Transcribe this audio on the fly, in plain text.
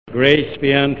Grace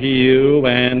be unto you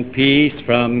and peace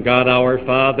from God our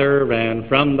Father and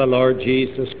from the Lord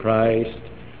Jesus Christ.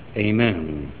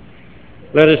 Amen.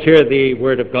 Let us hear the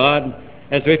Word of God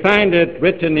as we find it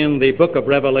written in the book of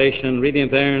Revelation, reading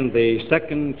there in the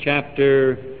 2nd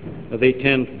chapter, the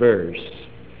 10th verse.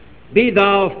 Be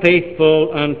thou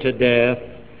faithful unto death,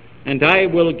 and I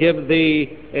will give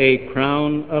thee a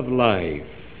crown of life.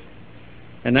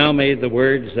 And now may the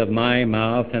words of my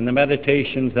mouth and the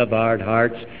meditations of our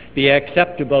hearts be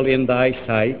acceptable in thy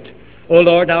sight, O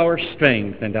Lord, our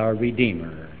strength and our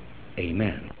Redeemer.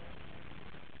 Amen.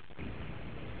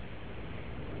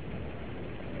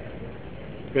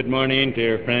 Good morning,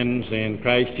 dear friends in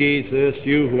Christ Jesus,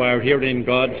 you who are here in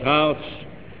God's house,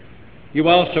 you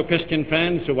also Christian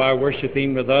friends who are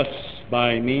worshiping with us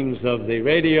by means of the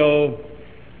radio,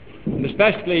 and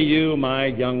especially you, my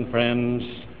young friends,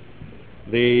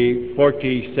 the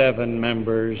 47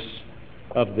 members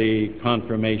of the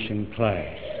confirmation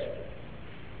class.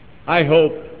 I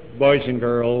hope, boys and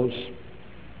girls,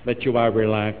 that you are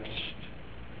relaxed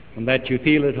and that you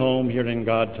feel at home here in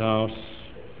God's house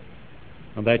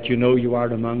and that you know you are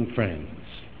among friends.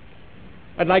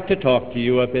 I'd like to talk to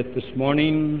you a bit this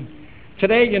morning.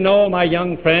 Today, you know, my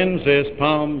young friends, is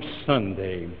Palm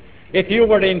Sunday. If you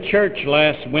were in church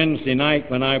last Wednesday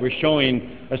night when I was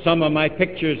showing some of my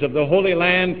pictures of the Holy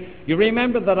Land, you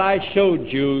remember that I showed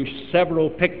you several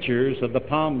pictures of the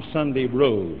Palm Sunday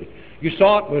road. You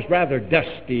saw it was rather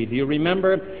dusty, do you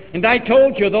remember? And I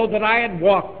told you, though, that I had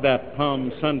walked that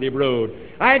Palm Sunday road.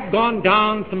 I had gone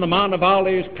down from the Mount of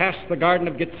Olives, past the Garden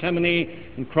of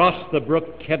Gethsemane, and crossed the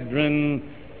brook Kedron,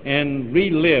 and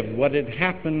relived what had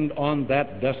happened on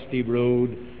that dusty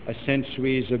road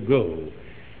centuries ago.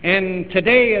 And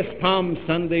today is Palm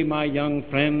Sunday, my young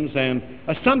friends, and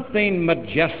something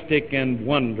majestic and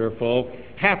wonderful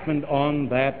happened on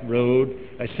that road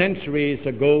centuries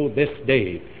ago this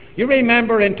day. You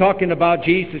remember, in talking about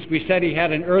Jesus, we said he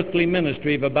had an earthly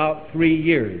ministry of about 3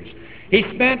 years. He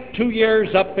spent 2 years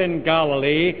up in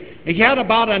Galilee. He had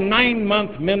about a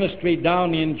 9-month ministry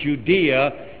down in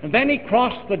Judea, and then he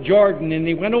crossed the Jordan and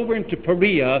he went over into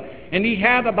Perea, and he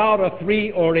had about a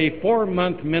 3 or a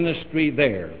 4-month ministry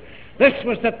there. This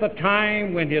was at the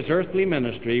time when his earthly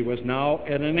ministry was now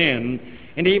at an end,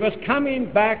 and he was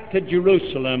coming back to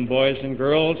Jerusalem, boys and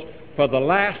girls, for the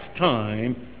last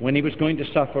time when he was going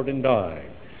to suffer and die.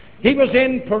 He was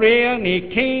in Perea, and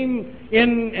he came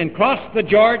in and crossed the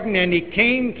Jordan, and he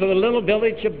came to the little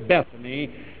village of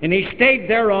Bethany, and he stayed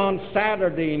there on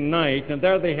Saturday night, and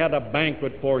there they had a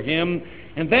banquet for him.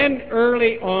 And then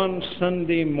early on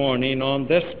Sunday morning, on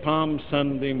this Palm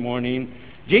Sunday morning,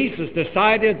 Jesus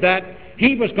decided that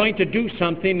he was going to do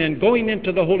something and going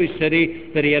into the holy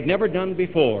city that he had never done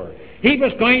before. He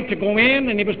was going to go in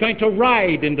and he was going to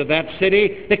ride into that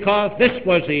city because this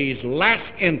was his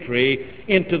last entry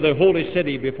into the holy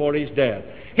city before his death.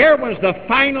 Here was the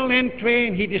final entry,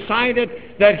 and he decided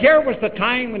that here was the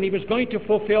time when he was going to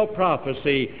fulfill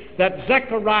prophecy that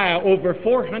Zechariah, over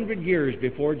 400 years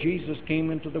before Jesus came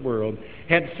into the world,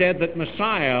 had said that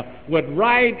Messiah would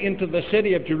ride into the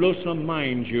city of Jerusalem,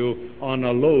 mind you, on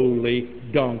a lowly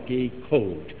donkey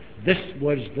colt. This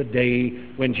was the day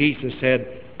when Jesus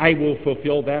said, I will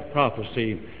fulfill that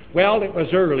prophecy. Well, it was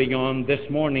early on this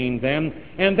morning then,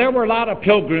 and there were a lot of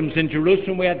pilgrims in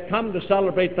Jerusalem who had come to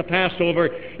celebrate the Passover,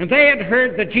 and they had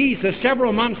heard that Jesus,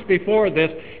 several months before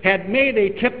this, had made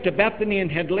a trip to Bethany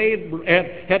and had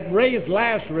raised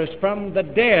Lazarus from the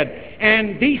dead.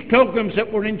 And these pilgrims that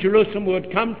were in Jerusalem who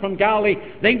had come from Galilee,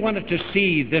 they wanted to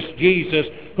see this Jesus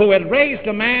who had raised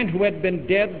a man who had been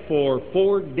dead for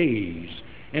 4 days.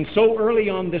 And so early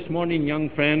on this morning, young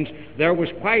friends, there was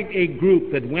quite a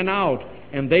group that went out,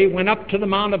 and they went up to the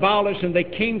Mount of Olives, and they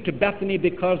came to Bethany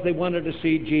because they wanted to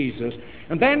see Jesus.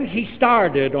 And then he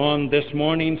started on this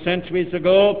morning centuries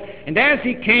ago, and as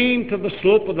he came to the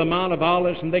slope of the Mount of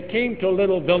Olives, and they came to a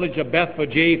little village of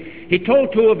Bethphage, he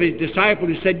told 2 of his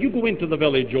disciples, he said, you go into the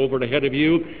village over ahead of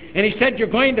you, and he said, you're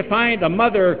going to find a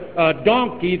mother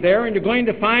donkey there, and you're going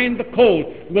to find the colt.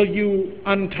 Will you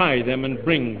untie them and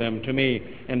bring them to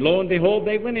me? And lo and behold,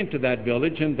 they went into that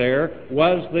village, and there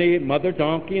was the mother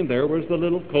donkey, and there was the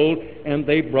little colt, and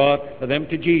they brought them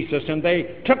to Jesus. And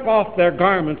they took off their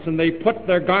garments, and they put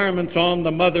their garments on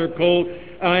the mother colt,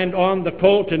 and on the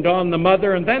colt, and on the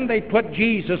mother, and then they put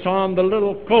Jesus on the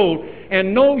little colt.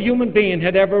 And no human being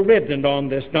had ever ridden on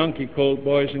this donkey colt,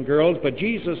 boys and girls, but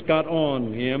Jesus got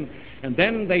on him. And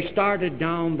then they started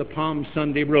down the Palm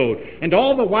Sunday road. And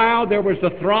all the while there was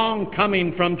the throng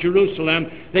coming from Jerusalem.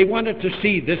 They wanted to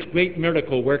see this great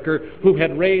miracle worker who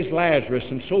had raised Lazarus.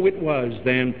 And so it was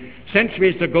then,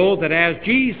 centuries ago, that as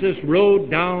Jesus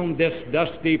rode down this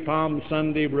dusty Palm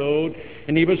Sunday road,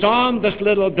 and he was on this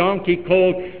little donkey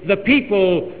colt, the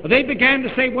people, they began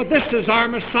to say, well, this is our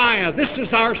Messiah, this is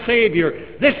our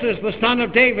Savior, this is the Son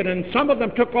of David. And some of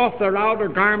them took off their outer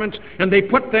garments and they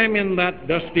put them in that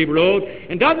dusty road,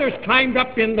 and others climbed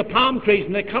up in the palm trees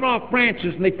and they cut off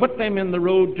branches and they put them in the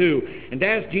road too. And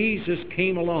as Jesus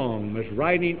came along, was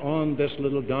riding on this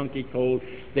little donkey colt,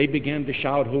 they began to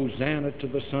shout, Hosanna to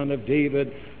the Son of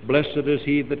David, blessed is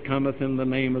he that cometh in the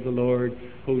name of the Lord,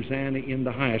 Hosanna in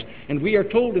the highest. And we are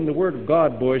told in the Word of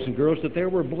God, boys and girls, that there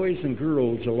were boys and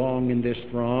girls along in this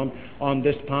throng on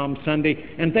this Palm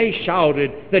Sunday, and they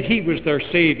shouted that he was their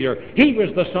Savior, he was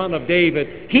the Son of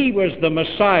David, he was the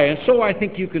Messiah. And so I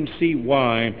think you can see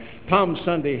why Palm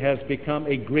Sunday has become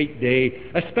a great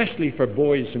day, especially for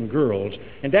boys and girls.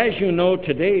 And as you know,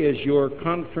 today is your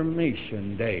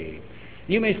confirmation day.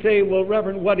 You may say, well,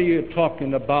 Reverend, what are you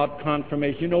talking about,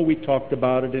 confirmation? You know, we talked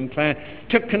about it in class.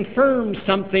 To confirm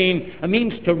something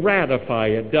means to ratify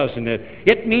it, doesn't it?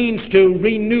 It means to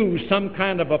renew some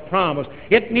kind of a promise.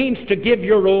 It means to give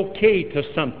your okay to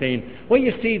something. Well,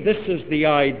 you see, this is the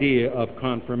idea of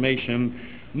confirmation.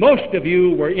 Most of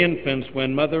you were infants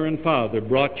when mother and father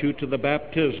brought you to the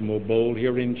baptismal bowl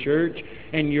here in church,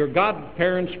 and your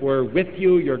godparents were with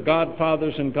you, your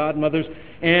godfathers and godmothers,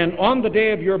 and on the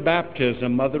day of your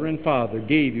baptism, mother and father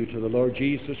gave you to the Lord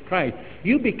Jesus Christ.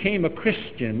 You became a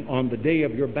Christian on the day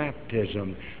of your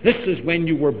baptism. This is when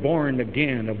you were born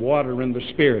again of water and the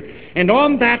Spirit. And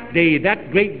on that day,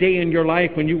 that great day in your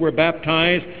life when you were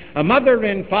baptized, a mother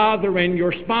and father and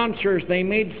your sponsors, they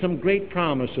made some great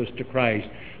promises to Christ.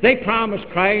 They promised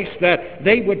Christ that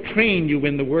they would train you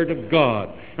in the Word of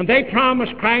God. And they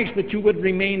promised Christ that you would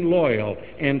remain loyal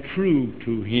and true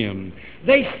to Him.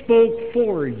 They spoke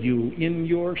for you in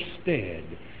your stead.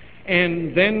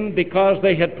 And then, because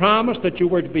they had promised that you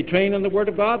were to be trained in the Word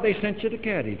of God, they sent you to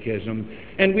catechism.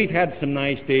 And we've had some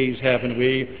nice days, haven't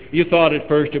we? You thought at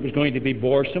first it was going to be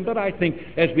boresome, but I think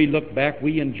as we look back,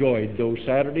 we enjoyed those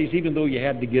Saturdays, even though you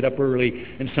had to get up early,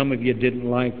 and some of you didn't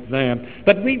like them.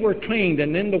 But we were trained,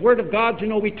 and in the Word of God, you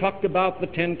know, we talked about the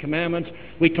Ten Commandments,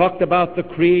 we talked about the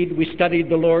Creed, we studied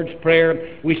the Lord's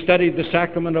Prayer, we studied the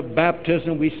sacrament of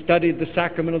baptism, we studied the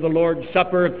sacrament of the Lord's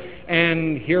Supper,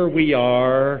 and here we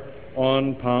are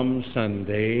on Palm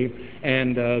Sunday,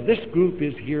 and this group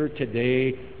is here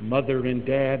today, mother and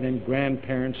dad and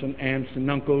grandparents and aunts and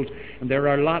uncles, and there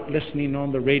are a lot listening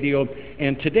on the radio,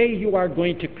 and today you are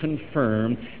going to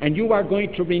confirm and you are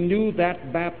going to renew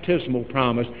that baptismal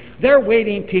promise. They're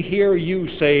waiting to hear you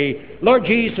say, Lord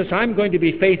Jesus, I'm going to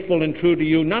be faithful and true to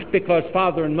you, not because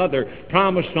father and mother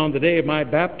promised on the day of my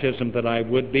baptism that I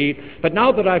would be, but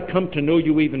now that I've come to know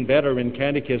you even better in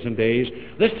catechism days,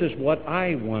 this is what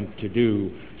I want to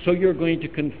do. So you're going to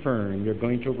confirm, you're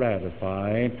going to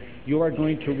ratify, you are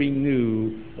going to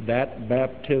renew that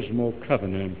baptismal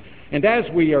covenant. And as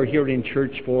we are here in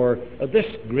church for this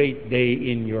great day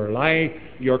in your life,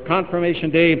 your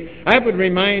confirmation day, I would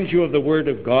remind you of the Word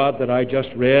of God that I just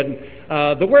read,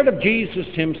 the Word of Jesus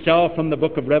Himself from the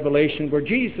book of Revelation, where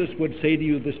Jesus would say to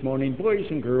you this morning, boys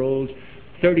and girls,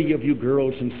 30 of you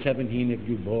girls and 17 of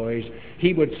you boys,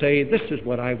 He would say, this is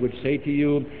what I would say to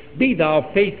you, be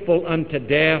thou faithful unto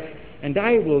death, and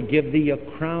I will give thee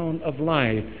a crown of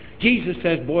life. Jesus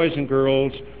says, boys and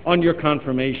girls, on your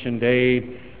confirmation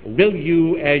day, will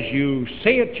you, as you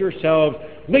say it yourselves,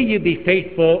 will you be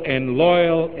faithful and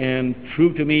loyal and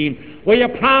true to me? Will you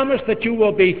promise that you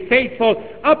will be faithful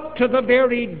up to the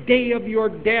very day of your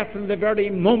death and the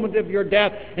very moment of your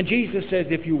death? And Jesus says,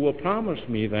 if you will promise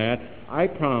me that, I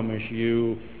promise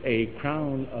you a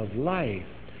crown of life.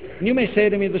 And you may say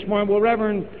to me this morning, well,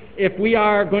 Reverend, if we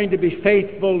are going to be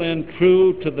faithful and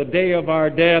true to the day of our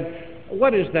death,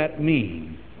 what does that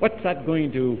mean? What's that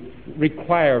going to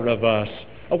require of us?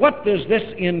 What does this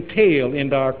entail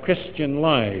in our Christian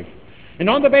life? And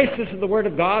on the basis of the Word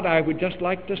of God, I would just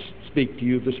like to speak to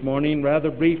you this morning rather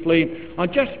briefly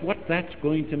on just what that's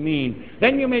going to mean.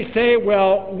 Then you may say,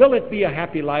 well, will it be a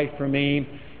happy life for me?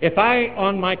 If I,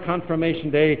 on my confirmation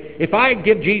day, if I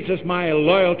give Jesus my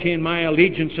loyalty and my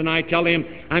allegiance and I tell Him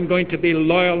I'm going to be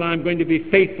loyal, I'm going to be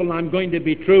faithful, I'm going to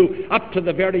be true up to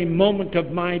the very moment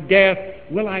of my death,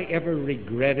 will I ever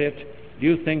regret it? Do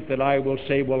you think that I will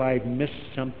say, well, I've missed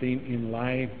something in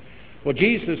life? Well,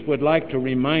 Jesus would like to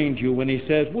remind you when He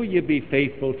says, will you be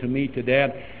faithful to me to death?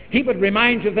 He would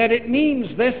remind you that it means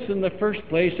this in the first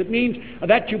place. It means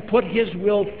that you put His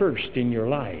will first in your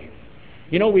life.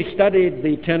 You know, we studied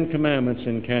the Ten Commandments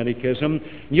in Catechism.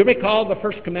 You recall the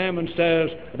first commandment says,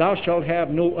 "Thou shalt have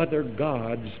no other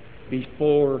gods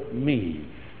before me."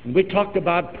 And we talked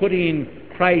about putting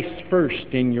Christ first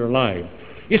in your life.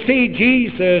 You see,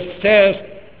 Jesus says,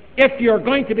 if you're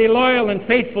going to be loyal and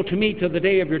faithful to me to the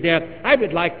day of your death, I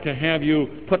would like to have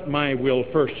you put my will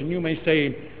first. And you may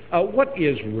say, what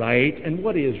is right and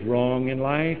what is wrong in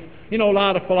life? You know, a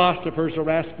lot of philosophers are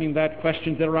asking that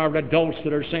question. There are adults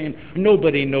that are saying,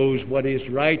 nobody knows what is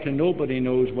right and nobody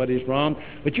knows what is wrong.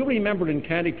 But you remember in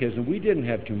Catechism, we didn't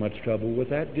have too much trouble with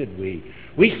that, did we?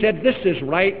 We said this is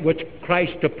right, which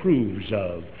Christ approves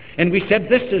of. And we said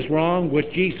this is wrong,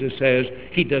 which Jesus says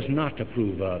he does not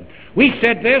approve of. We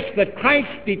said this, that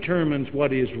Christ determines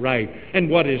what is right and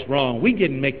what is wrong. We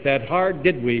didn't make that hard,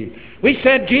 did we? We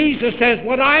said Jesus says,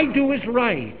 what I do is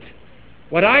right.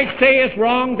 What I say is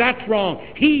wrong, that's wrong.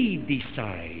 He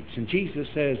decides. And Jesus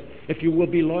says, if you will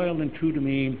be loyal and true to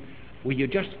me, will you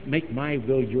just make my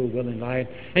will your will in life?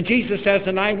 And Jesus says,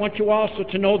 and I want you also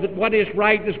to know that what is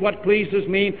right is what pleases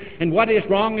me, and what is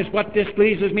wrong is what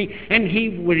displeases me. And he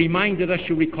reminded us,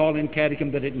 you recall in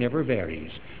Catechism, that it never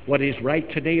varies. What is right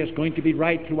today is going to be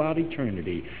right throughout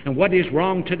eternity. And what is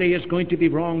wrong today is going to be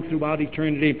wrong throughout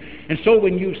eternity. And so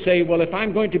when you say, well, if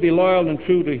I'm going to be loyal and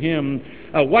true to him,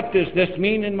 what does this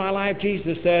mean in my life?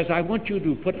 Jesus says, I want you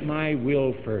to put my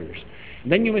will first.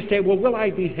 And then you may say, well, will I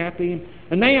be happy?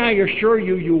 And may I assure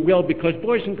you, you will, because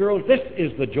boys and girls, this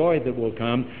is the joy that will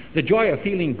come, the joy of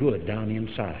feeling good down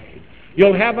inside.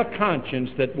 You'll have a conscience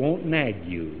that won't nag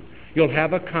you. You'll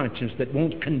have a conscience that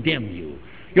won't condemn you.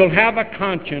 You'll have a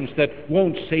conscience that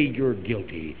won't say you're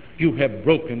guilty. You have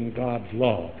broken God's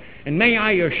law. And may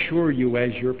I assure you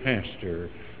as your pastor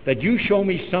that you show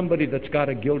me somebody that's got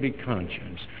a guilty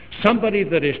conscience, somebody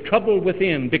that is troubled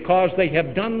within because they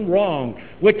have done wrong,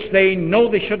 which they know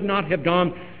they should not have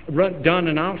done,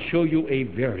 and I'll show you a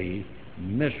very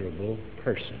miserable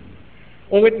person.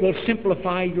 Oh, it will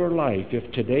simplify your life if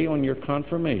today on your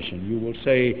confirmation you will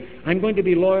say, I'm going to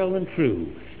be loyal and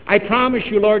true. I promise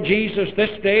you, Lord Jesus, this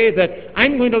day that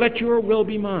I'm going to let your will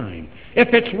be mine. If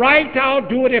it's right, I'll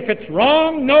do it. If it's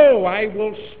wrong, no, I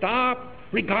will stop,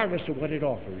 regardless of what it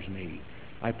offers me.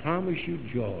 I promise you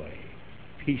joy,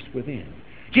 peace within.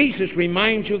 Jesus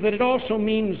reminds you that it also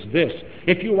means this: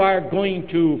 if you are going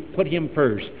to put him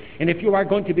first, and if you are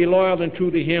going to be loyal and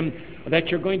true to him, that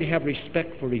you're going to have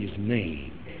respect for his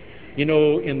name. You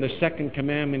know, in the second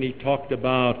commandment, he talked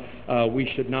about we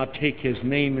should not take his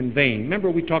name in vain. Remember,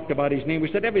 we talked about his name.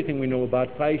 We said everything we know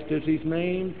about Christ is his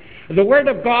name. The Word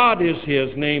of God is his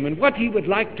name. And what he would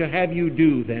like to have you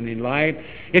do then in life,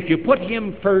 if you put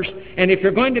him first, and if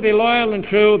you're going to be loyal and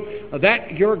true,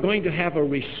 that you're going to have a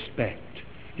respect.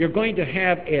 You're going to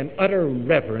have an utter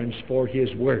reverence for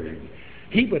his Word.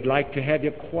 He would like to have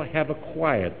you have a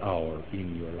quiet hour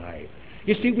in your life.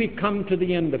 You see, we've come to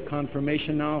the end of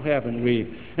confirmation now, haven't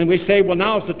we? And we say, well,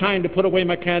 now's the time to put away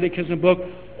my catechism book.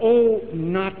 Oh,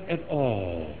 not at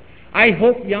all. I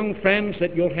hope, young friends,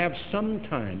 that you'll have some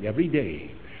time every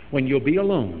day when you'll be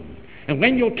alone. And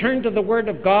when you'll turn to the Word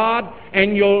of God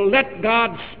and you'll let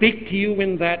God speak to you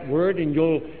in that Word, and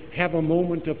you'll have a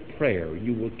moment of prayer.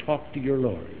 You will talk to your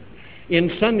Lord.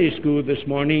 In Sunday school this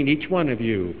morning, each one of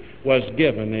you was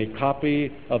given a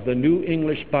copy of the New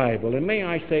English Bible. And may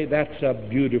I say that's a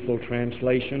beautiful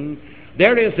translation.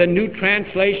 There is a new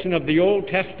translation of the Old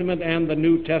Testament and the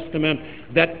New Testament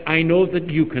that I know that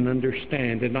you can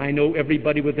understand. And I know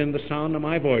everybody within the sound of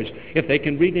my voice, if they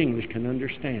can read English, can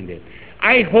understand it.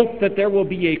 I hope that there will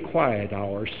be a quiet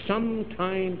hour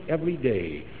sometime every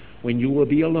day when you will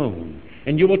be alone.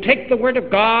 And you will take the Word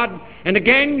of God and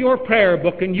again your prayer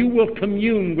book, and you will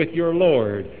commune with your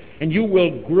Lord. And you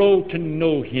will grow to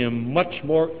know him much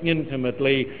more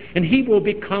intimately. And he will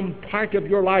become part of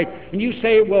your life. And you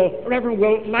say, well, Reverend,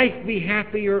 will life be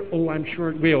happier? Oh, I'm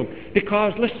sure it will.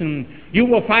 Because, listen, you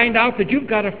will find out that you've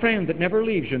got a friend that never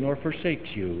leaves you nor forsakes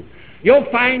you. You'll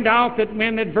find out that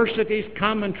when adversities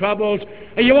come and troubles,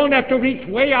 you won't have to reach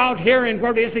way out here and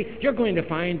where is he? You're going to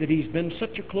find that he's been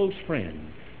such a close friend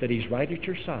that he's right at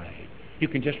your side. You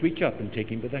can just reach up and take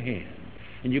him by the hand.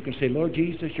 And you can say, Lord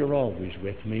Jesus, you're always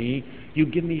with me. You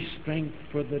give me strength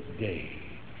for the day.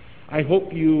 I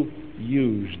hope you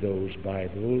use those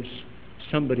Bibles.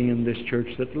 Somebody in this church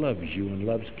that loves you and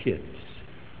loves kids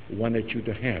wanted you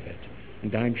to have it.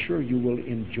 And I'm sure you will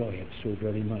enjoy it so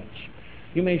very much.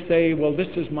 You may say, well, this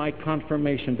is my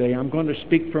confirmation day. I'm going to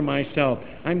speak for myself.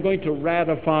 I'm going to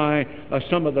ratify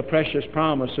some of the precious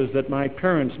promises that my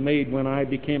parents made when I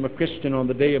became a Christian on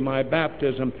the day of my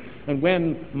baptism, and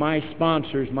when my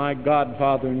sponsors, my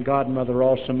godfather and godmother,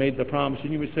 also made the promise.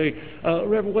 And you would say,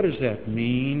 Reverend, what does that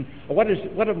mean?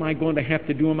 What am I going to have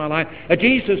to do in my life?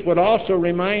 Jesus would also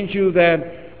remind you that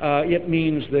it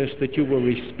means this, that you will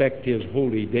respect His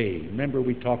holy day. Remember,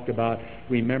 we talked about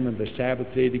remembering the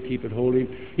Sabbath day to keep it holy.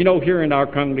 You know, here in our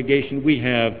congregation, we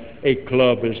have a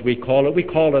club, as we call it. We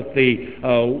call it the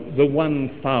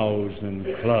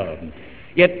 1,000 Club.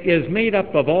 It is made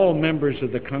up of all members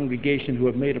of the congregation who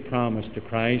have made a promise to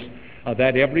Christ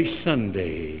that every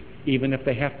Sunday, even if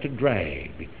they have to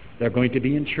drag, they're going to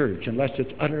be in church unless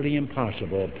it's utterly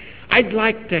impossible. I'd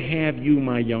like to have you,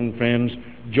 my young friends,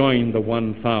 join the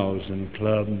 1,000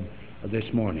 Club this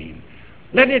morning.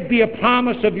 Let it be a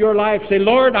promise of your life. Say,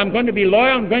 Lord, I'm going to be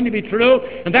loyal, I'm going to be true,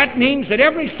 and that means that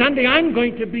every Sunday I'm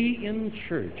going to be in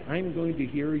church. I'm going to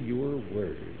hear your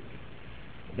word.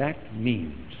 That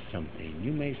means something.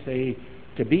 You may say,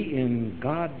 to be in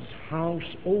God's house?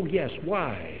 Oh, yes.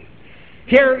 Why?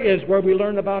 Here is where we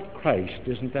learn about Christ.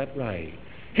 Isn't that right?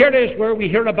 Here it is where we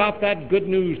hear about that good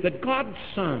news that God's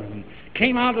Son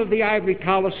came out of the ivory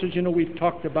palaces. You know, we've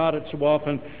talked about it so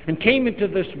often, and came into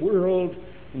this world,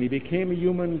 and He became a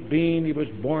human being. He was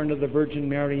born of the Virgin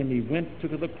Mary, and He went to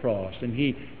the cross, and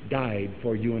He died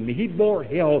for you and me. He bore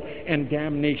hell and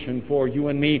damnation for you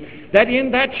and me. That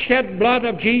in that shed blood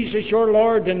of Jesus, your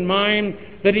Lord and mine,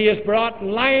 that He has brought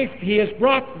life. He has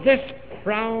brought this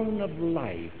crown of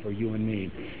life for you and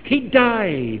me. He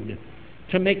died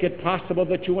to make it possible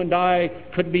that you and I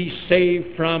could be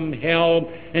saved from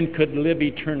hell and could live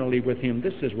eternally with Him.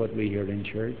 This is what we hear in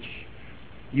church.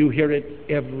 You hear it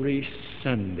every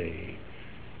Sunday.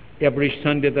 Every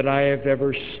Sunday that I have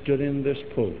ever stood in this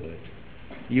pulpit,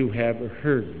 you have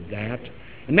heard that.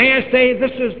 And may I say,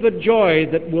 this is the joy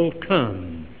that will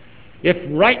come. If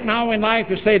right now in life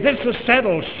you say, this is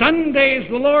settled, Sunday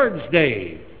is the Lord's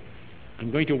day,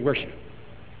 I'm going to worship.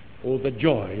 Oh, the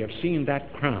joy of seeing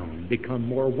that crown become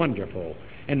more wonderful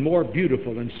and more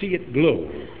beautiful and see it glow,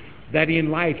 that in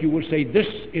life you will say, this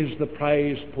is the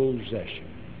prized possession.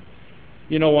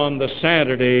 You know, on the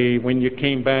Saturday when you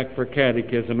came back for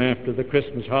catechism after the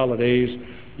Christmas holidays,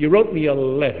 you wrote me a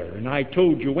letter, and I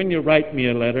told you, when you write me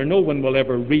a letter, no one will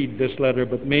ever read this letter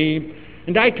but me.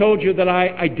 And I told you that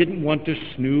I didn't want to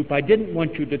snoop. I didn't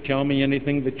want you to tell me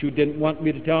anything that you didn't want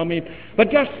me to tell me, but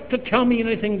just to tell me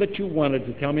anything that you wanted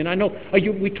to tell me. And I know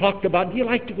we talked about, do you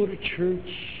like to go to church?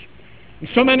 And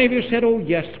so many of you said, oh,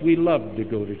 yes, we love to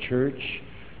go to church.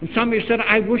 And some of you said,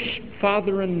 I wish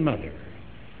Father and Mother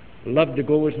loved to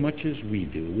go as much as we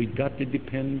do. We've got to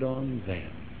depend on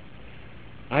them.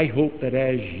 I hope that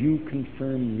as you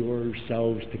confirm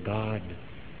yourselves to God,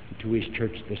 to His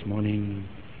church this morning,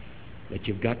 that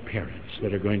you've got parents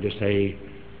that are going to say,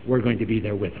 we're going to be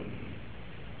there with them.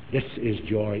 This is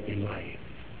joy in life.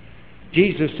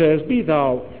 Jesus says, be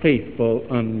thou faithful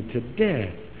unto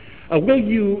death. Will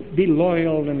you be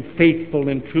loyal and faithful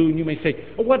and true? And you may say,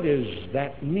 what does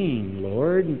that mean,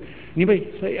 Lord? And you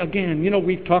may say, again,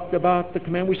 we've talked about the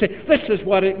command. We say, this is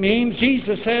what it means.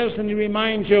 Jesus says, and He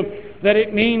reminds you that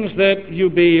it means that you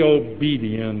be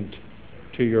obedient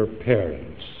to your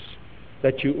parents,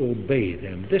 that you obey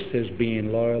them. This is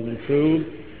being loyal and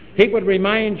true. He would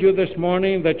remind you this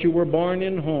morning that you were born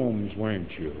in homes,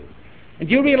 weren't you? And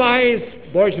you realize,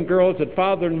 boys and girls, that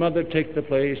father and mother take the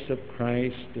place of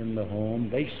Christ in the home.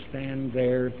 They stand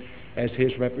there as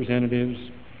His representatives.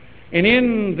 And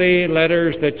in the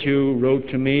letters that you wrote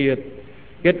to me,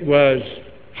 it was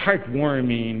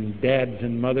heartwarming, dads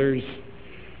and mothers.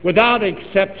 Without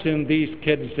exception, these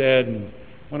kids said,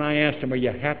 when I asked them, are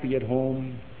you happy at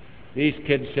home? These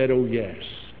kids said, oh, yes.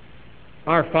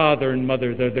 Our father and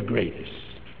mother, they're the greatest.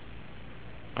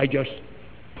 I just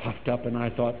puffed up and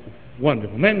I thought,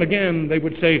 wonderful. And then again, they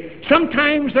would say,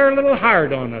 sometimes they're a little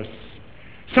hard on us.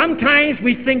 Sometimes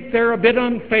we think they're a bit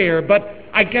unfair, but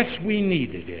I guess we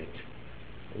needed it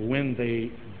when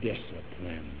they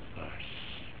discipline us.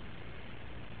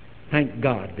 Thank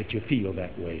God that you feel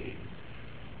that way.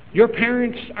 Your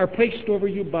parents are placed over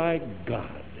you by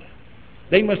God.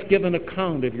 They must give an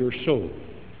account of your soul.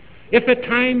 If at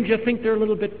times you think they're a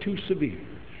little bit too severe,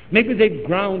 maybe they've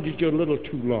grounded you a little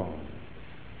too long,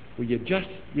 will you just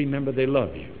remember they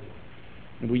love you?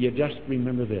 And will you just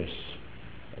remember this?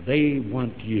 They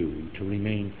want you to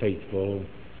remain faithful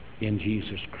in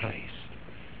Jesus Christ.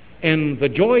 And the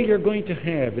joy you're going to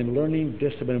have in learning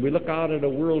discipline. We look out at a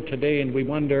world today and we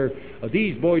wonder,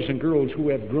 these boys and girls who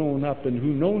have grown up and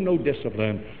who know no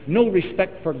discipline, no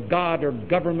respect for God or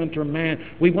government or man,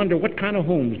 we wonder what kind of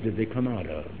homes did they come out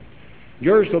of?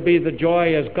 Yours will be the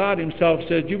joy, as God himself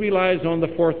says. You realize on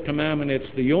the fourth commandment,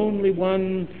 it's the only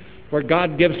one where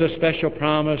God gives a special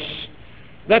promise,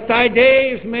 that thy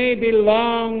days may be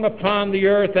long upon the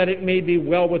earth, that it may be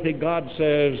well with thee. God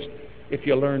says, if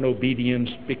you learn obedience,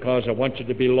 because I want you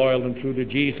to be loyal and true to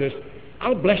Jesus,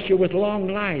 I'll bless you with long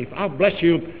life. I'll bless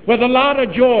you with a lot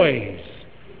of joys.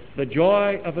 The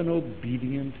joy of an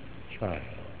obedient child.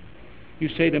 You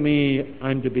say to me,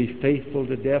 I'm to be faithful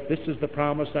to death. This is the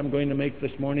promise I'm going to make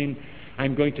this morning.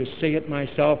 I'm going to say it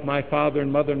myself. My father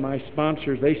and mother and my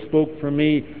sponsors, they spoke for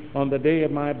me on the day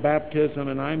of my baptism,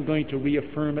 and I'm going to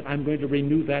reaffirm it. I'm going to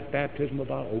renew that baptism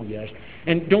about, oh yes.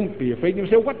 And don't be afraid. You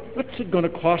say, what's it going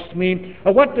to cost me?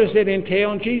 Or what does it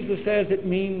entail? And Jesus says it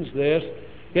means this.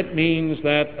 It means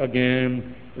that,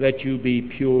 again, that you be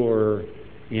pure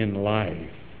in life.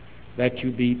 That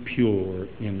you be pure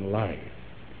in life.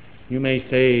 You may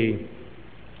say,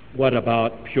 what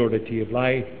about purity of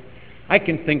life? I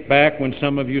can think back when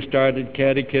some of you started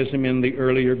catechism in the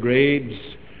earlier grades.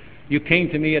 You came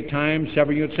to me at times,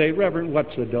 several you would say, Reverend,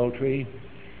 what's adultery?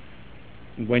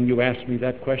 And when you asked me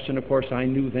that question, of course, I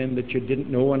knew then that you didn't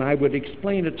know, and I would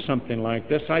explain it something like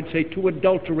this. I'd say to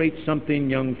adulterate something,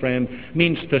 young friend,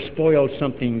 means to spoil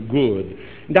something good.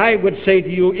 And I would say to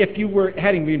you, if you were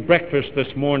having breakfast this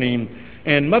morning,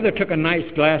 and Mother took a nice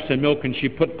glass of milk and she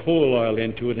put coal oil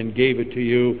into it and gave it to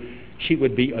you, she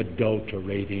would be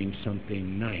adulterating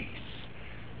something nice.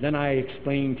 Then I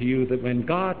explained to you that when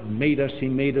God made us, he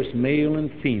made us male and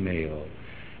female.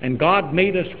 And God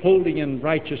made us holy and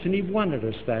righteous, and he wanted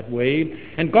us that way.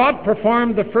 And God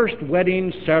performed the first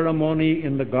wedding ceremony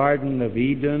in the Garden of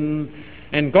Eden.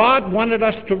 And God wanted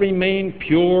us to remain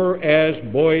pure as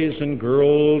boys and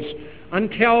girls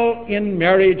until in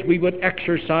marriage we would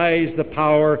exercise the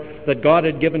power that God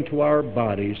had given to our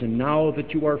bodies. And now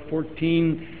that you are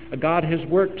 14, God has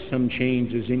worked some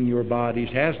changes in your bodies,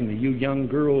 hasn't he? You young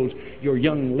girls, your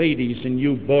young ladies, and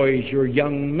you boys, your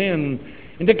young men.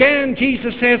 And again,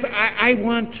 Jesus says, I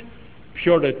want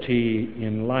purity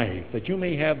in life, that you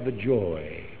may have the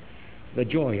joy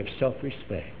of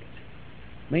self-respect.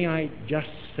 May I just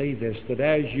say this, that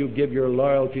as you give your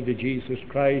loyalty to Jesus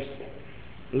Christ,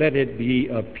 let it be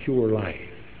a pure life.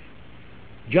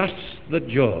 Just the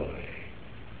joy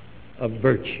of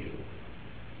virtue.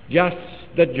 Just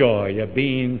the joy of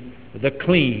being the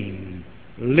clean,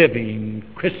 living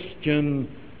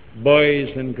Christian boys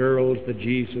and girls that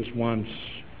Jesus wants.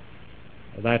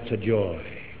 That's a joy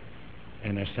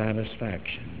and a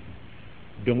satisfaction.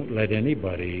 Don't let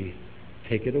anybody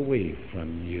take it away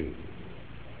from you.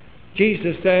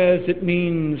 Jesus says it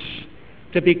means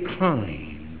to be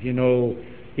kind. You know,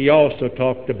 he also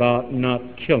talked about not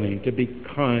killing, to be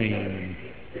kind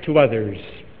to others.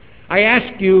 I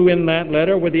asked you in that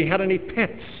letter whether you had any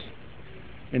pets.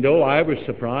 And I was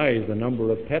surprised the number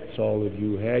of pets all of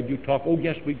you had. You talk,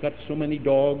 yes, we've got so many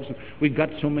dogs, and we've got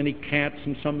so many cats,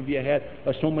 and some of you had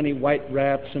so many white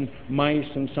rats and mice,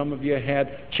 and some of you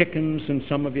had chickens, and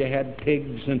some of you had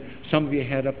pigs, and some of you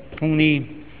had a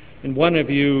pony. And one of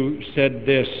you said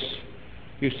this.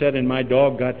 You said, and my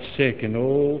dog got sick, and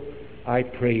I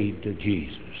prayed to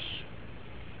Jesus,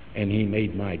 and he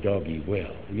made my doggie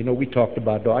well. You know, we talked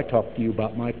about, I talked to you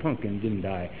about my pumpkin, didn't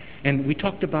I? And we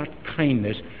talked about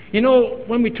kindness. You know,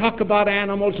 when we talk about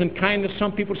animals and kindness,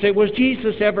 some people say, was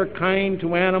Jesus ever kind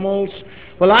to animals?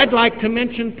 Well, I'd like to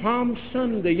mention Palm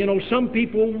Sunday. You know, some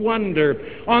people wonder,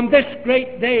 on this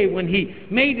great day when he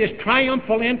made his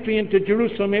triumphal entry into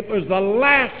Jerusalem, it was the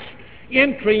last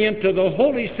entry into the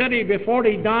holy city before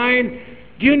he died.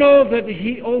 Do you know that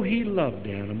he loved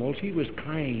animals? He was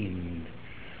kind.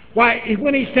 Why,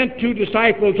 when he sent two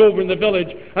disciples over in the village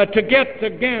to get,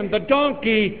 again, the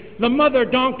donkey, the mother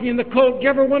donkey and the colt, do you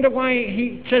ever wonder why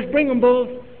he says, bring them both?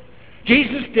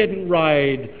 Jesus didn't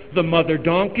ride the mother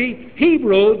donkey. He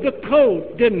rode the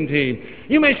colt, didn't he?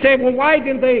 You may say, well, why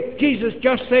didn't Jesus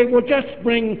just say, well, just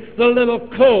bring the little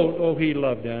colt? He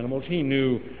loved animals. He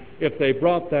knew if they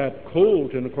brought that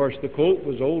colt, and of course the colt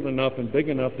was old enough and big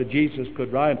enough that Jesus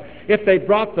could ride, if they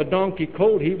brought the donkey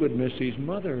colt, he would miss his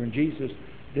mother, and Jesus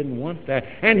didn't want that.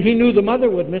 And he knew the mother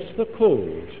would miss the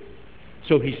colt.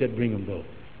 So he said, bring them both.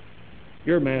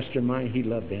 Your master, mine, he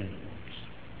loved animals.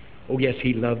 Yes,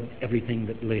 he loved everything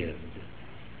that lived.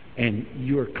 And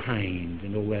you're kind,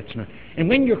 and that's not. And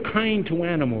when you're kind to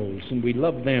animals and we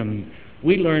love them,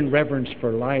 we learn reverence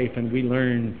for life, and we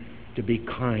learn to be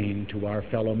kind to our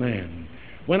fellow man.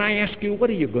 When I ask you, what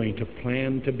are you going to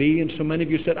plan to be? And so many of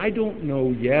you said, I don't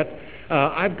know yet.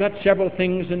 I've got several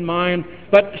things in mind.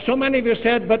 But so many of you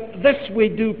said, but this we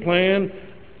do plan.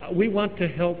 We want to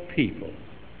help people.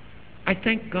 I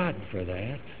thank God for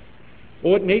that.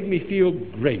 Oh, it made me feel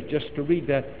great just to read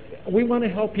that. We want to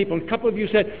help people. A couple of you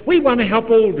said, we want to help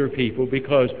older people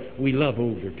because we love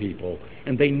older people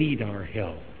and they need our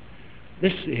help.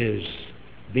 This is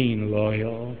being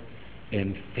loyal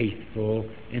and faithful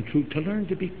and true, to learn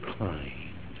to be kind.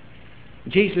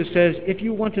 Jesus says, if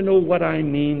you want to know what I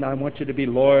mean, I want you to be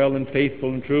loyal and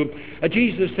faithful and true.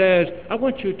 Jesus says, I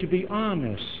want you to be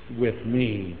honest with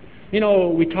me. You know,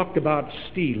 we talked about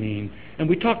stealing, and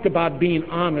we talked about being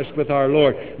honest with our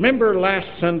Lord. Remember last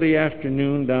Sunday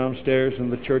afternoon downstairs in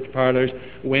the church parlors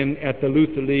when at the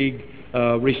Luther League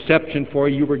reception for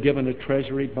you were given a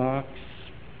treasury box?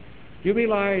 Do you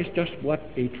realize just what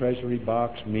a treasury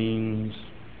box means?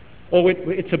 Oh,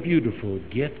 it's a beautiful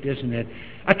gift, isn't it?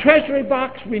 A treasury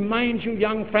box reminds you,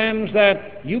 young friends,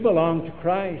 that you belong to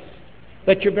Christ,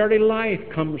 that your very life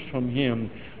comes from Him,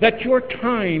 that your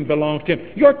time belongs to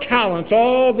Him, your talents,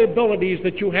 all the abilities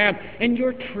that you have, and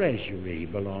your treasury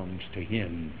belongs to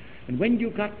Him. And when you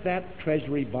got that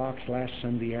treasury box last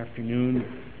Sunday afternoon,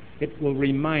 it will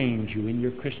remind you in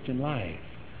your Christian life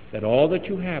that all that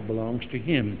you have belongs to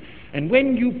Him. And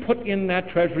when you put in that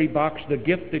treasury box the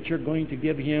gift that you're going to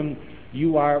give Him,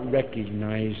 you are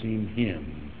recognizing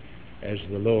Him as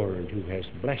the Lord who has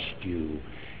blessed you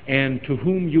and to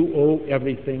whom you owe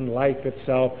everything, life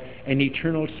itself, and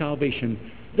eternal salvation.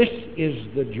 This is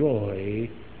the joy,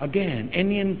 again.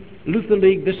 And in Luther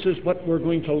League, this is what we're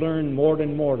going to learn more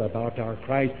and more about our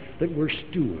Christ, that we're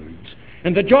stewards.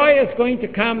 And the joy is going to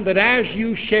come that as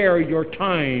you share your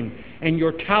time and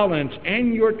your talents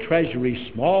and your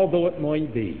treasury, small though it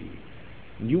might be,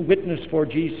 and you witness for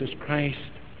Jesus Christ,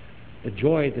 the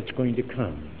joy that's going to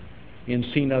come in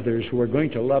seeing others who are going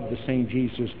to love the same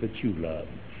Jesus that you love.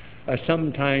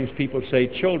 Sometimes people say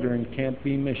children can't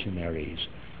be missionaries.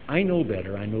 I know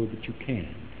better. I know that you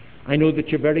can. I know that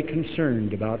you're very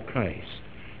concerned about Christ.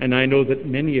 And I know that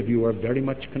many of you are very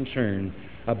much concerned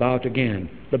about, again,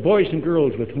 the boys and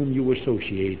girls with whom you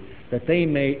associate, that they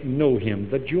may know Him.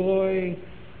 The joy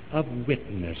of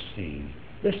witnessing.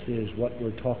 This is what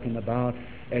we're talking about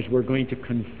as we're going to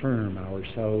confirm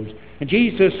ourselves. And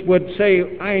Jesus would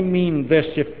say, I mean this,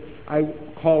 if I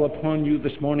call upon you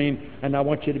this morning and I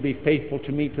want you to be faithful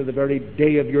to me to the very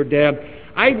day of your death,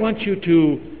 I want you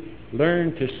to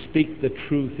learn to speak the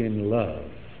truth in love.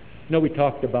 You know, we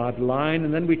talked about lying,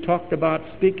 and then we talked about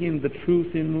speaking the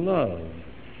truth in love.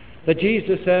 That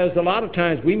Jesus says a lot of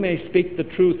times we may speak the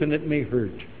truth and it may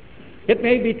hurt. It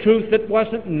may be truth that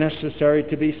wasn't necessary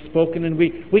to be spoken, and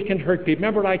we can hurt people.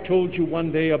 Remember I told you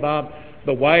one day about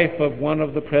the wife of one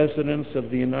of the presidents of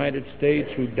the United States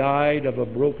who died of a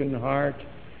broken heart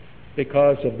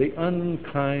because of the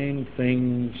unkind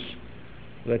things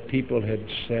that people had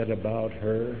said about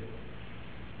her.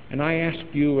 And I ask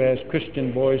you as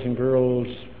Christian boys and girls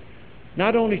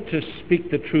not only to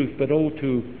speak the truth, but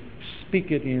to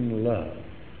speak it in love.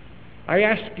 I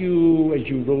ask you, as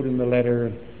you wrote in the letter,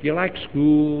 do you like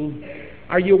school?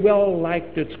 Are you well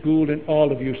liked at school? And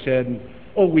all of you said,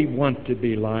 oh, we want to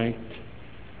be liked.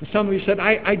 And some of you said,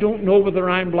 I don't know whether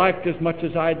I'm liked as much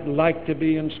as I'd like to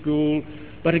be in school.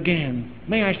 But again,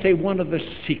 may I say one of the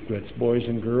secrets, boys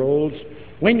and girls,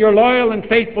 when you're loyal and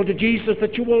faithful to Jesus,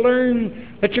 that you will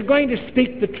learn that you're going to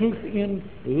speak the truth in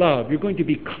love. You're going to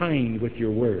be kind with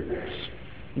your words.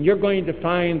 And you're going to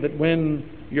find that when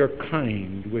you're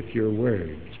kind with your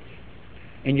words,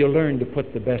 and you learn to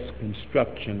put the best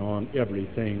construction on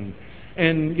everything,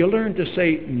 and you learn to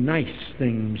say nice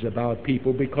things about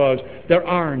people, because there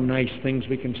are nice things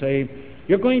we can say,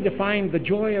 you're going to find the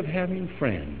joy of having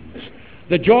friends,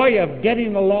 the joy of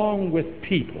getting along with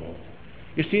people.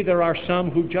 You see, there are some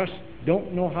who just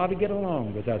don't know how to get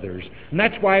along with others, and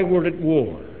that's why we're at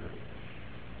war.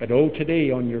 But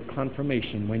today on your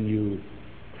confirmation, when you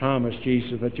promise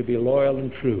Jesus that you'll be loyal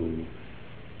and true,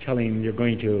 tell Him you're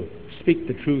going to speak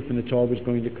the truth and it's always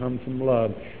going to come from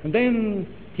love. And then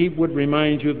He would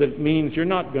remind you that it means you're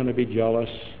not going to be jealous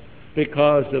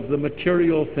because of the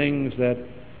material things that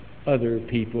other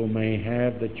people may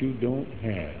have that you don't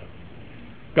have.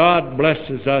 God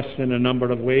blesses us in a number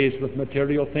of ways with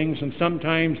material things, and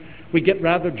sometimes we get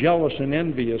rather jealous and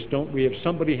envious, don't we? If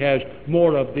somebody has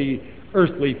more of the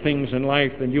earthly things in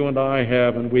life than you and I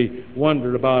have, and we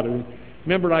wonder about it.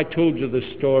 Remember I told you the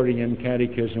story in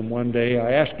catechism one day.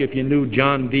 I asked if you knew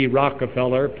John D.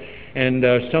 Rockefeller, and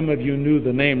some of you knew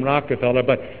the name Rockefeller.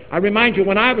 But I remind you,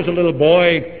 when I was a little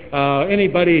boy,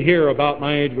 anybody here about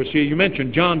my age would see, you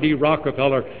mentioned John D.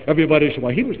 Rockefeller, everybody said,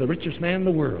 well, he was the richest man in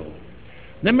the world.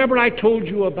 Then remember I told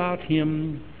you about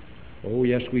him. Oh,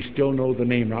 yes, we still know the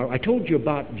name. I told you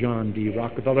about John D.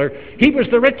 Rockefeller. He was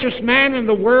the richest man in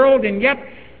the world, and yet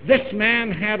this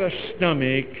man had a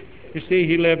stomach. You see,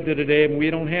 he lived to today, and we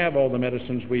don't have all the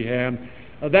medicines we have.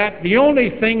 That the only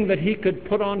thing that he could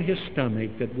put on his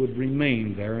stomach that would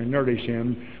remain there and nourish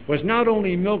him was not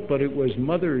only milk, but it was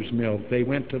mother's milk. They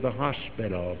went to the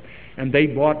hospital, and they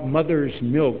bought mother's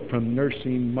milk from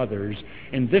nursing mothers.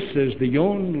 And this is the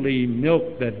only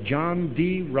milk that John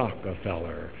D.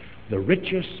 Rockefeller, the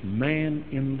richest man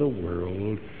in the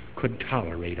world, could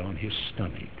tolerate on his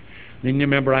stomach. Then you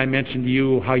remember I mentioned to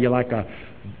you how you like a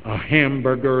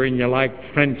hamburger, and you like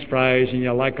French fries, and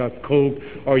you like a Coke,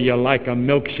 or you like a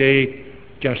milkshake.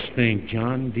 Just think,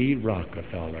 John D.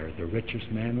 Rockefeller, the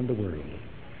richest man in the world,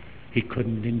 he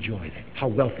couldn't enjoy that. How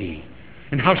wealthy,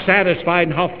 and how satisfied,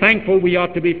 and how thankful we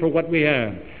ought to be for what we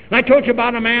have. And I told you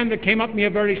about a man that came up to me,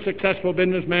 a very successful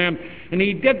businessman, and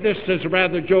he did this as a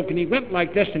rather joke, and he went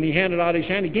like this, and he handed out his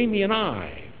hand. He gave me an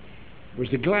eye. It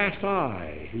was a glass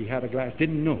eye. He had a glass,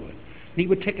 didn't know it. And he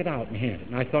would take it out and hand it.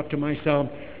 And I thought to myself,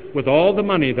 with all the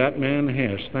money that man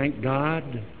has, thank God,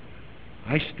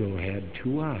 I still had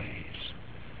two eyes.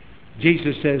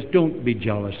 Jesus says, don't be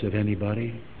jealous of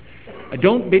anybody.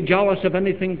 Don't be jealous of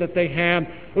anything that they have.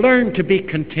 Learn to be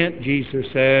content, Jesus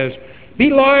says. Be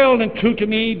loyal and true to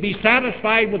me. Be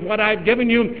satisfied with what I've given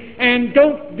you. And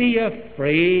don't be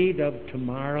afraid of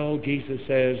tomorrow. Jesus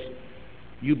says,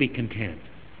 you be content,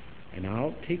 and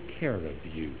I'll take care of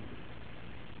you.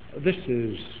 This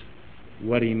is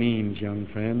what he means, young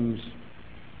friends.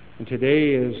 And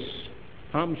today is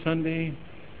Palm Sunday.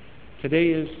 Today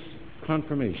is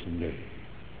Confirmation Day.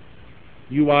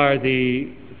 You are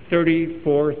the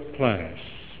 34th class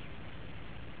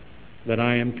that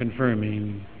I am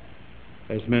confirming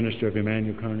as minister of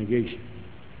Emmanuel Congregation.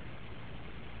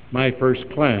 My first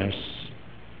class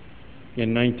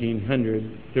in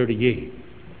 1938.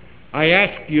 I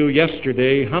asked you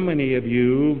yesterday how many of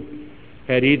you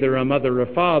had either a mother or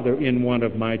father in one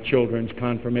of my children's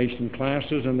confirmation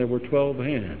classes, and there were 12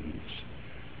 hands.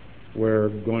 We're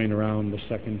going around the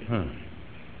second time.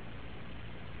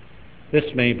 This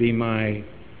may be my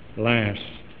last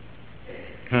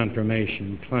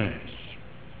confirmation class.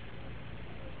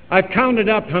 I've counted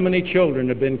up how many children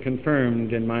have been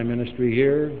confirmed in my ministry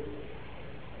here.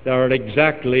 There are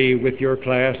exactly, with your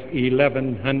class,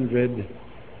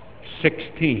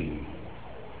 1,116.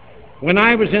 When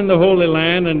I was in the Holy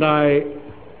Land and I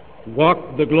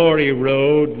walked the Glory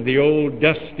Road, the old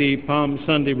dusty Palm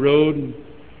Sunday road,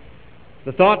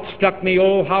 the thought struck me,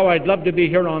 oh, how I'd love to be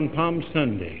here on Palm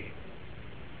Sunday.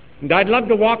 And I'd love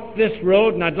to walk this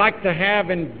road, and I'd like to have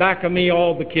in back of me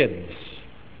all the kids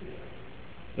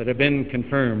that have been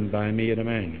confirmed by me at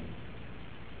Emmanuel.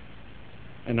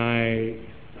 And I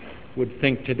would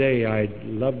think today I'd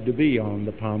love to be on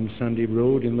the Palm Sunday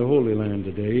road in the Holy Land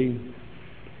today,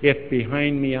 if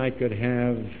behind me I could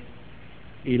have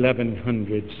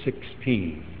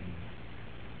 1,116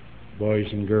 boys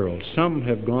and girls. Some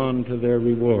have gone to their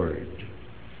reward.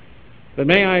 But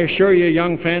may I assure you,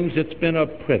 young friends, it's been a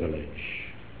privilege.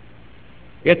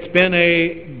 It's been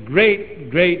a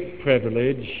great, great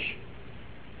privilege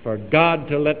for God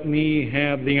to let me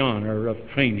have the honor of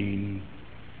training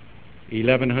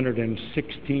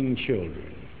 1,116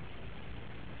 children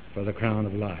for the crown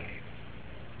of life.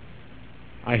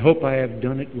 I hope I have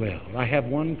done it well. I have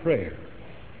one prayer,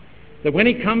 that when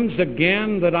He comes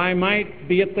again, that I might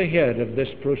be at the head of this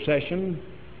procession,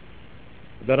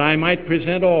 that I might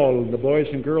present all the boys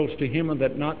and girls to Him, and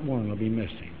that not one will be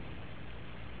missing.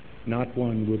 Not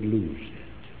one would lose it.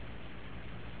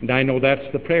 And I know that's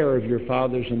the prayer of your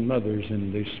fathers and mothers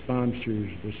and the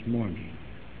sponsors this morning.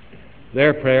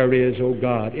 Their prayer is, oh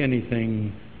God,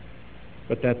 anything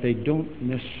but that they don't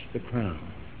miss the crown.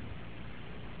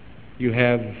 You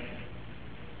have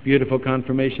beautiful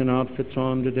confirmation outfits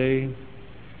on today.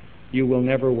 You will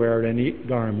never wear any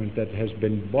garment that has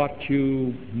been bought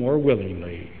you more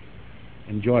willingly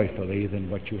and joyfully than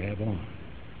what you have on.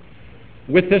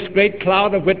 With this great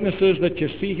cloud of witnesses that you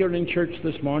see here in church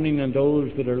this morning, and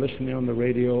those that are listening on the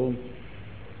radio,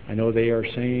 I know they are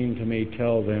saying to me,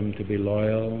 tell them to be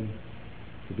loyal,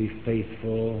 to be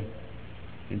faithful,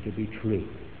 and to be true.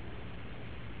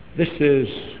 This is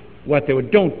what they would.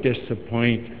 Don't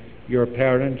disappoint your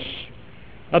parents.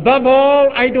 Above all,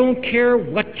 I don't care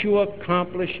what you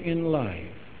accomplish in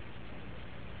life.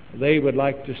 they would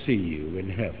like to see you in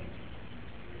heaven.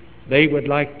 They would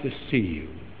like to see you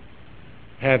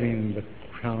having the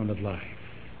crown of life.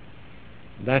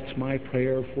 That's my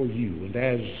prayer for you. And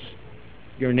as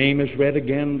your name is read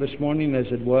again this morning, as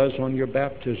it was on your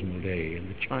baptismal day, and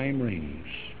the chime rings,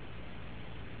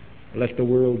 let the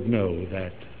world know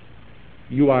that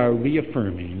you are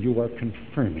reaffirming, you are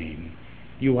confirming,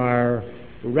 you are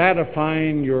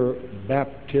ratifying your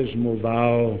baptismal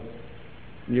vow.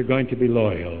 You're going to be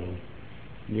loyal.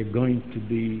 You're going to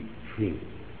be true.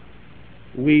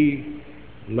 We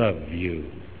love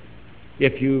you.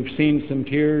 If you've seen some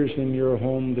tears in your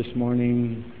home this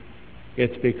morning,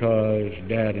 it's because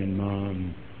Dad and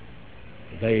Mom,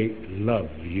 they love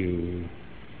you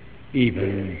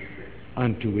even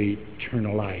unto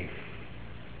eternal life.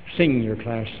 Sing your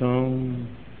class song.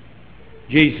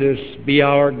 Jesus, be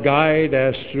our guide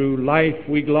as through life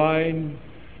we glide.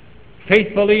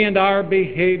 Faithfully in our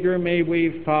behavior may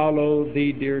we follow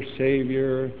Thee, dear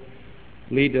Savior.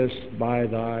 Lead us by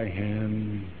Thy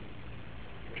hand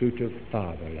true to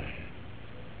fatherland.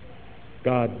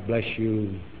 God bless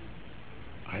you.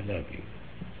 I love you.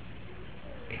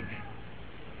 Amen.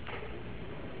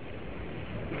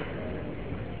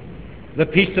 The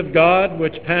peace of God,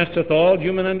 which passeth all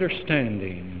human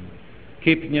understanding,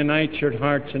 keep and unite your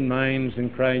hearts and minds in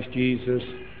Christ Jesus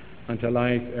unto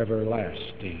life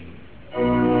everlasting.